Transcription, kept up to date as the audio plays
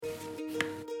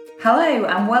Hello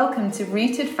and welcome to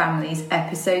Rooted Families,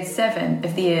 episode 7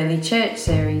 of the Early Church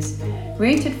series.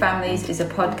 Rooted Families is a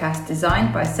podcast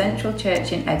designed by Central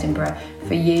Church in Edinburgh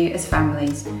for you as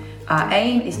families. Our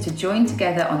aim is to join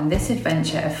together on this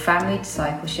adventure of family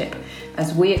discipleship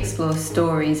as we explore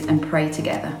stories and pray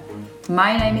together.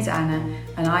 My name is Anna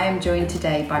and I am joined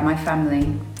today by my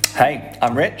family. Hey,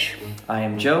 I'm Rich. I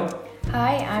am Joe.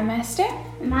 Hi, I'm Esther.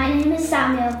 My name is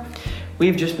Samuel.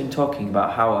 We've just been talking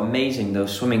about how amazing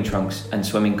those swimming trunks and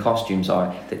swimming costumes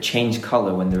are that change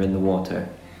colour when they're in the water.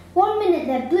 1 minute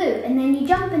they're blue and then you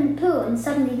jump in the pool and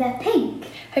suddenly they're pink.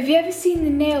 Have you ever seen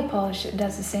the nail polish that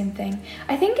does the same thing?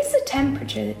 I think it's the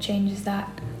temperature that changes that.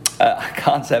 I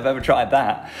can't say I've ever tried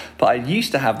that, but I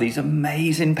used to have these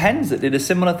amazing pens that did a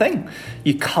similar thing.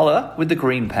 You colour with the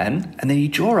green pen and then you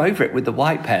draw over it with the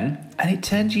white pen and it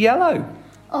turns yellow.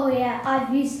 Oh yeah,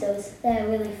 I've used those. They're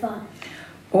really fun.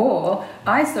 Or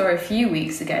I saw a few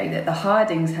weeks ago that the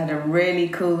Hardings had a really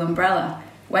cool umbrella.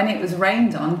 When it was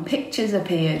rained on, pictures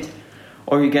appeared.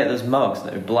 Or you get those mugs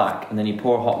that are black and then you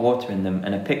pour hot water in them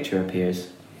and a picture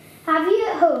appears. Have you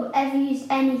at home ever used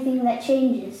anything that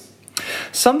changes?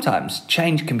 Sometimes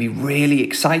change can be really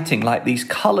exciting, like these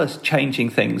colours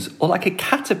changing things, or like a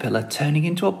caterpillar turning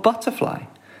into a butterfly.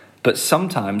 But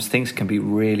sometimes things can be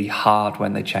really hard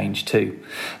when they change too.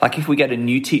 Like if we get a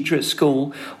new teacher at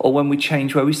school, or when we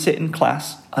change where we sit in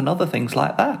class, and other things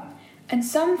like that. And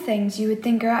some things you would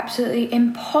think are absolutely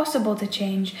impossible to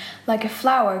change, like a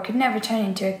flower could never turn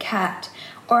into a cat,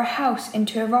 or a house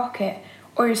into a rocket,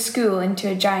 or a school into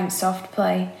a giant soft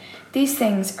play. These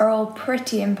things are all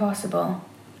pretty impossible.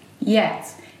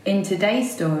 Yet, in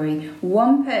today's story,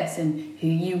 one person who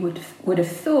you would have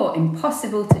thought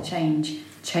impossible to change,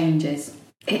 changes.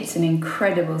 It's an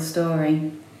incredible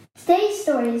story. Today's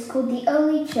story is called The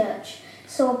Early Church,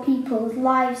 saw people's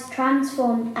lives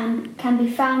transformed and can be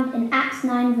found in Acts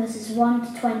 9 verses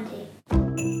 1 to 20.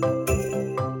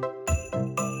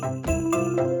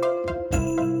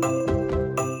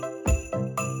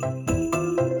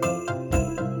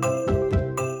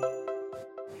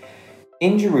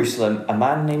 In Jerusalem, a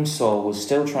man named Saul was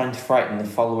still trying to frighten the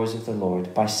followers of the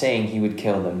Lord by saying he would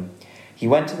kill them. He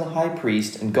went to the high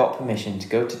priest and got permission to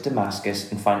go to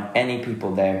Damascus and find any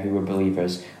people there who were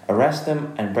believers, arrest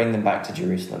them and bring them back to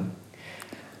Jerusalem.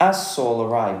 As Saul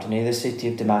arrived near the city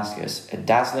of Damascus, a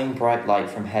dazzling bright light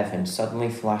from heaven suddenly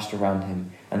flashed around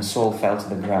him, and Saul fell to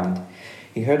the ground.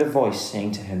 He heard a voice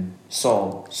saying to him,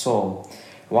 "Saul, Saul,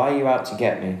 why are you out to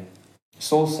get me?"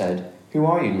 Saul said, "Who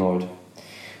are you, Lord?"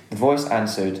 The voice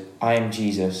answered, "I am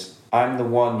Jesus. I am the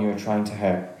one you are trying to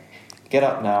hurt. Get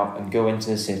up now and go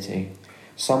into the city.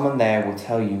 Someone there will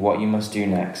tell you what you must do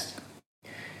next."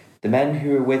 The men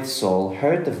who were with Saul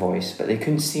heard the voice, but they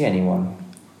couldn't see anyone.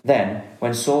 Then,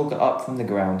 when Saul got up from the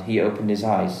ground, he opened his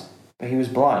eyes, but he was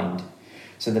blind.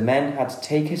 So the men had to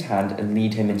take his hand and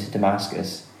lead him into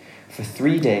Damascus. For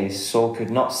 3 days Saul could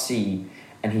not see,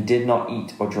 and he did not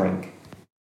eat or drink.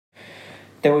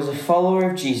 There was a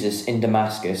follower of Jesus in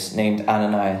Damascus named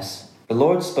Ananias. The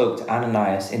Lord spoke to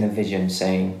Ananias in a vision,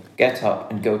 saying, "Get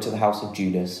up and go to the house of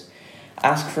Judas.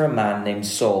 Ask for a man named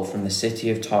Saul from the city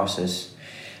of Tarsus.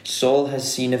 Saul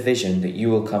has seen a vision that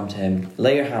you will come to him.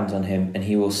 Lay your hands on him and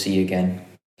he will see again."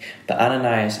 But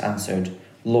Ananias answered,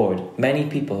 "Lord, many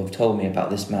people have told me about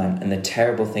this man and the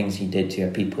terrible things he did to your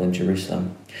people in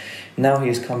Jerusalem. Now he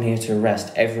has come here to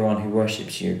arrest everyone who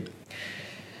worships you."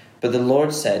 But the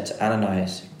Lord said to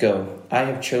Ananias, "Go, I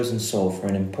have chosen Saul for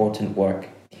an important work.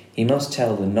 He must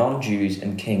tell the non-Jews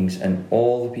and kings and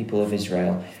all the people of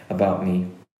Israel about me."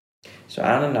 So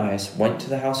Ananias went to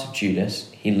the house of Judas.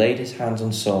 He laid his hands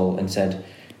on Saul and said,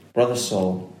 "Brother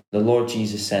Saul, the Lord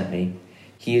Jesus sent me.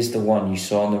 He is the one you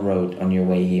saw on the road on your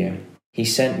way here. He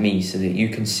sent me so that you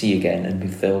can see again and be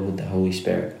filled with the Holy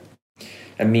Spirit."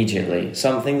 Immediately,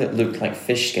 something that looked like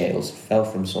fish scales fell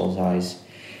from Saul's eyes.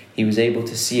 He was able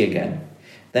to see again.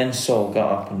 Then Saul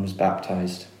got up and was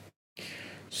baptized.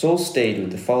 Saul stayed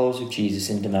with the followers of Jesus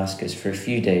in Damascus for a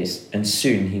few days, and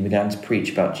soon he began to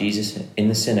preach about Jesus in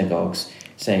the synagogues,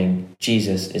 saying,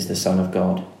 "Jesus is the Son of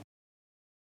God."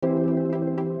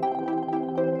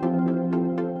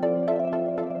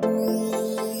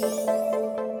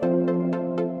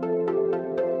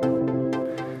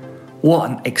 What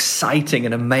an exciting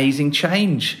and amazing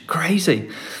change. Crazy.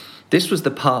 This was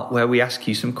the part where we ask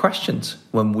you some questions.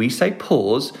 When we say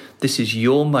pause, this is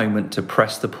your moment to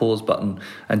press the pause button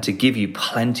and to give you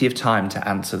plenty of time to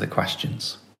answer the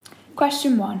questions.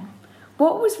 Question 1.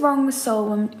 What was wrong with Saul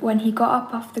when he got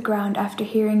up off the ground after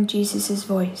hearing Jesus'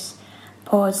 voice?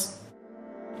 Pause.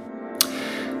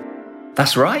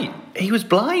 That's right. He was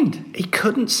blind. He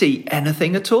couldn't see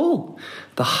anything at all.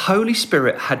 The Holy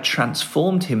Spirit had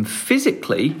transformed him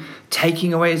physically,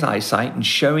 taking away his eyesight and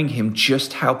showing him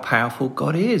just how powerful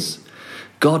God is.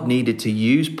 God needed to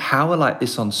use power like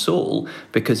this on Saul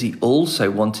because he also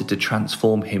wanted to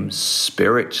transform him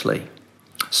spiritually.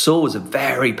 Saul was a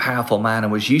very powerful man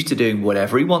and was used to doing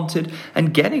whatever he wanted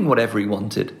and getting whatever he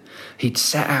wanted. He'd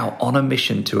set out on a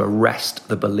mission to arrest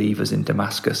the believers in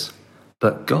Damascus.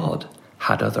 But God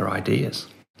had other ideas.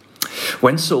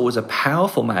 When Saul was a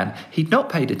powerful man, he'd not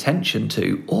paid attention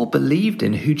to or believed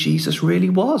in who Jesus really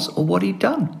was or what he'd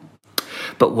done.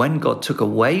 But when God took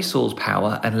away Saul's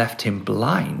power and left him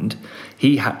blind,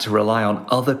 he had to rely on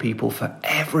other people for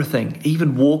everything,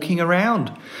 even walking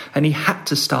around. And he had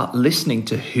to start listening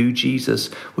to who Jesus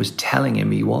was telling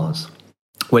him he was.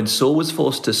 When Saul was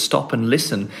forced to stop and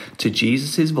listen to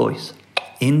Jesus' voice,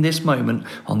 in this moment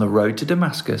on the road to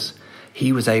Damascus,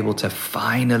 he was able to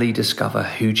finally discover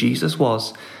who Jesus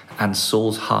was, and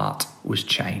Saul's heart was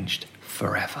changed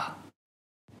forever.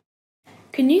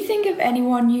 Can you think of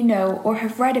anyone you know or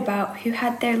have read about who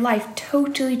had their life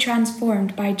totally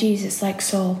transformed by Jesus like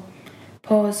Saul?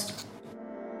 Pause.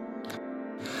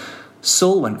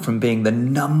 Saul went from being the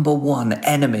number one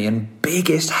enemy and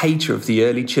biggest hater of the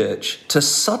early church to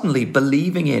suddenly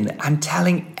believing in and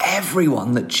telling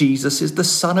everyone that Jesus is the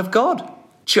Son of God.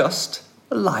 Just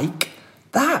like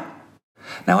that.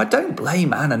 Now, I don't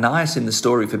blame Ananias in the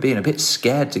story for being a bit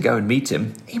scared to go and meet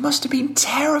him. He must have been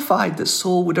terrified that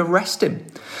Saul would arrest him.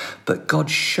 But God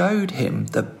showed him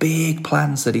the big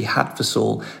plans that he had for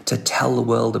Saul to tell the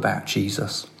world about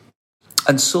Jesus.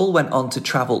 And Saul went on to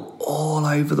travel all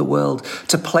over the world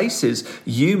to places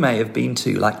you may have been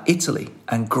to, like Italy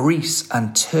and Greece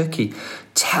and Turkey,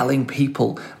 telling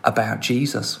people about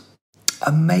Jesus.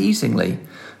 Amazingly,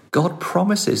 God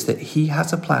promises that he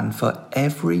has a plan for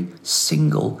every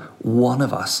single one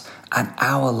of us and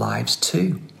our lives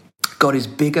too. God is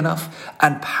big enough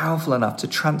and powerful enough to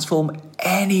transform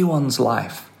anyone's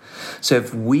life. So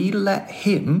if we let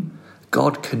him,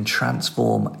 God can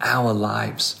transform our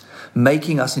lives,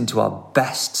 making us into our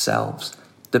best selves,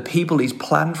 the people he's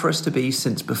planned for us to be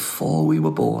since before we were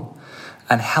born,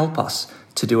 and help us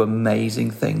to do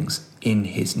amazing things in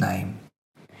his name.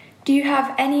 Do you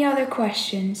have any other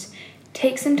questions?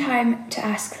 Take some time to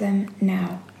ask them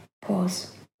now.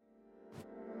 Pause.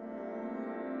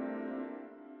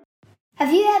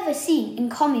 Have you ever seen in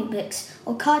comic books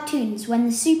or cartoons when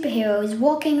the superhero is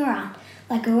walking around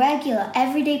like a regular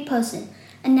everyday person,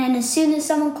 and then as soon as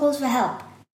someone calls for help,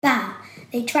 bam,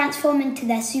 they transform into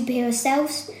their superhero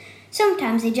selves?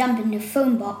 Sometimes they jump into a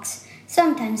phone box,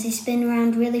 sometimes they spin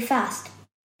around really fast.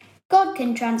 God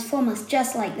can transform us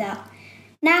just like that.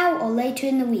 Now or later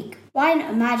in the week, why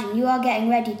not imagine you are getting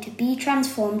ready to be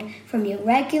transformed from your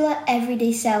regular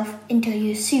everyday self into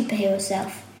your superhero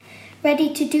self?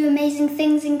 Ready to do amazing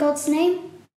things in God's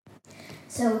name?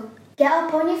 So get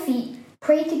up on your feet,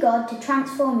 pray to God to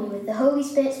transform you with the Holy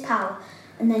Spirit's power,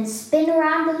 and then spin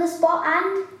around on the spot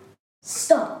and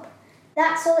stop.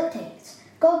 That's all it takes.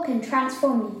 God can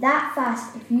transform you that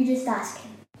fast if you just ask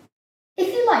him. If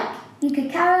you like, you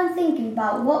could carry on thinking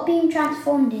about what being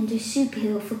transformed into a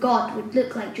superhero for God would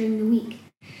look like during the week.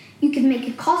 You could make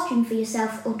a costume for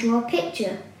yourself or draw a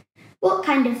picture. What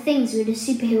kind of things would a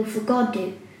superhero for God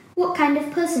do? What kind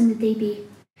of person would they be?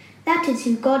 That is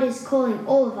who God is calling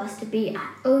all of us to be, and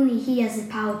only he has the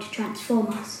power to transform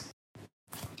us.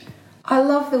 I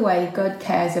love the way God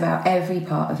cares about every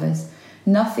part of us.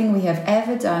 Nothing we have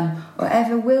ever done or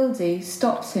ever will do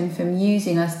stops him from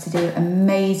using us to do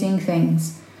amazing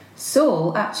things.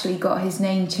 Saul actually got his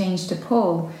name changed to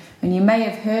Paul, and you may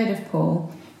have heard of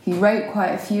Paul. He wrote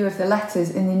quite a few of the letters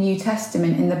in the New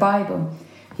Testament in the Bible.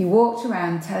 He walked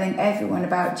around telling everyone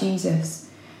about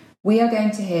Jesus. We are going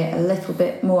to hear a little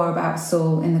bit more about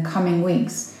Saul in the coming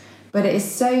weeks, but it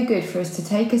is so good for us to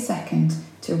take a second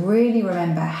to really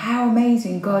remember how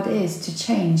amazing God is to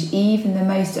change even the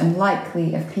most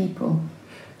unlikely of people.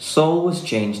 Saul was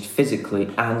changed physically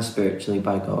and spiritually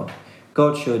by God.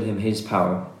 God showed him his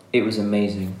power. It was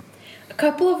amazing. A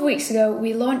couple of weeks ago,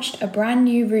 we launched a brand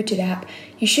new Rooted app.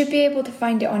 You should be able to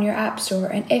find it on your app store,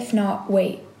 and if not,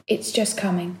 wait, it's just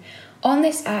coming. On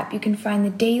this app, you can find the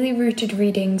daily Rooted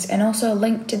readings and also a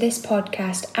link to this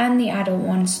podcast and the adult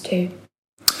ones too.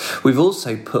 We've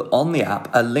also put on the app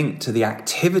a link to the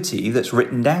activity that's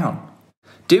written down.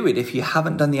 Do it if you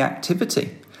haven't done the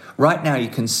activity. Right now, you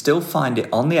can still find it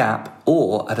on the app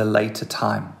or at a later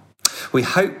time. We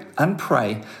hope and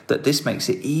pray that this makes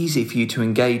it easy for you to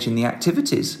engage in the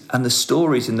activities and the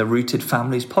stories in the Rooted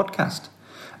Families podcast.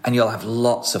 And you'll have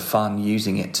lots of fun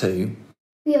using it too.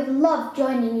 We have loved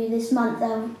joining you this month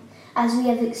as we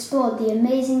have explored the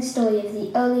amazing story of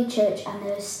the early church, and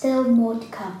there is still more to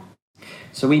come.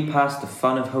 So we pass the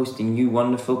fun of hosting you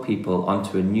wonderful people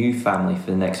onto a new family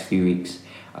for the next few weeks.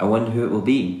 I wonder who it will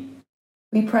be.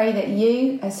 We pray that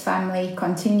you, as family,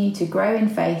 continue to grow in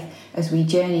faith as we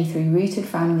journey through Rooted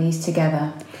Families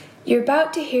together. You're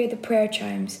about to hear the prayer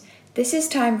chimes. This is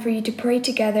time for you to pray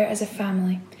together as a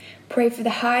family. Pray for the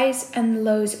highs and the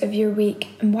lows of your week.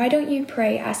 And why don't you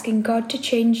pray asking God to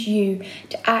change you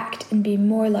to act and be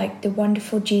more like the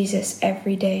wonderful Jesus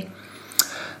every day?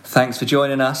 Thanks for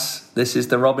joining us. This is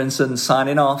the Robinsons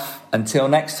signing off. Until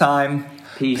next time,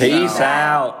 Peace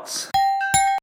out.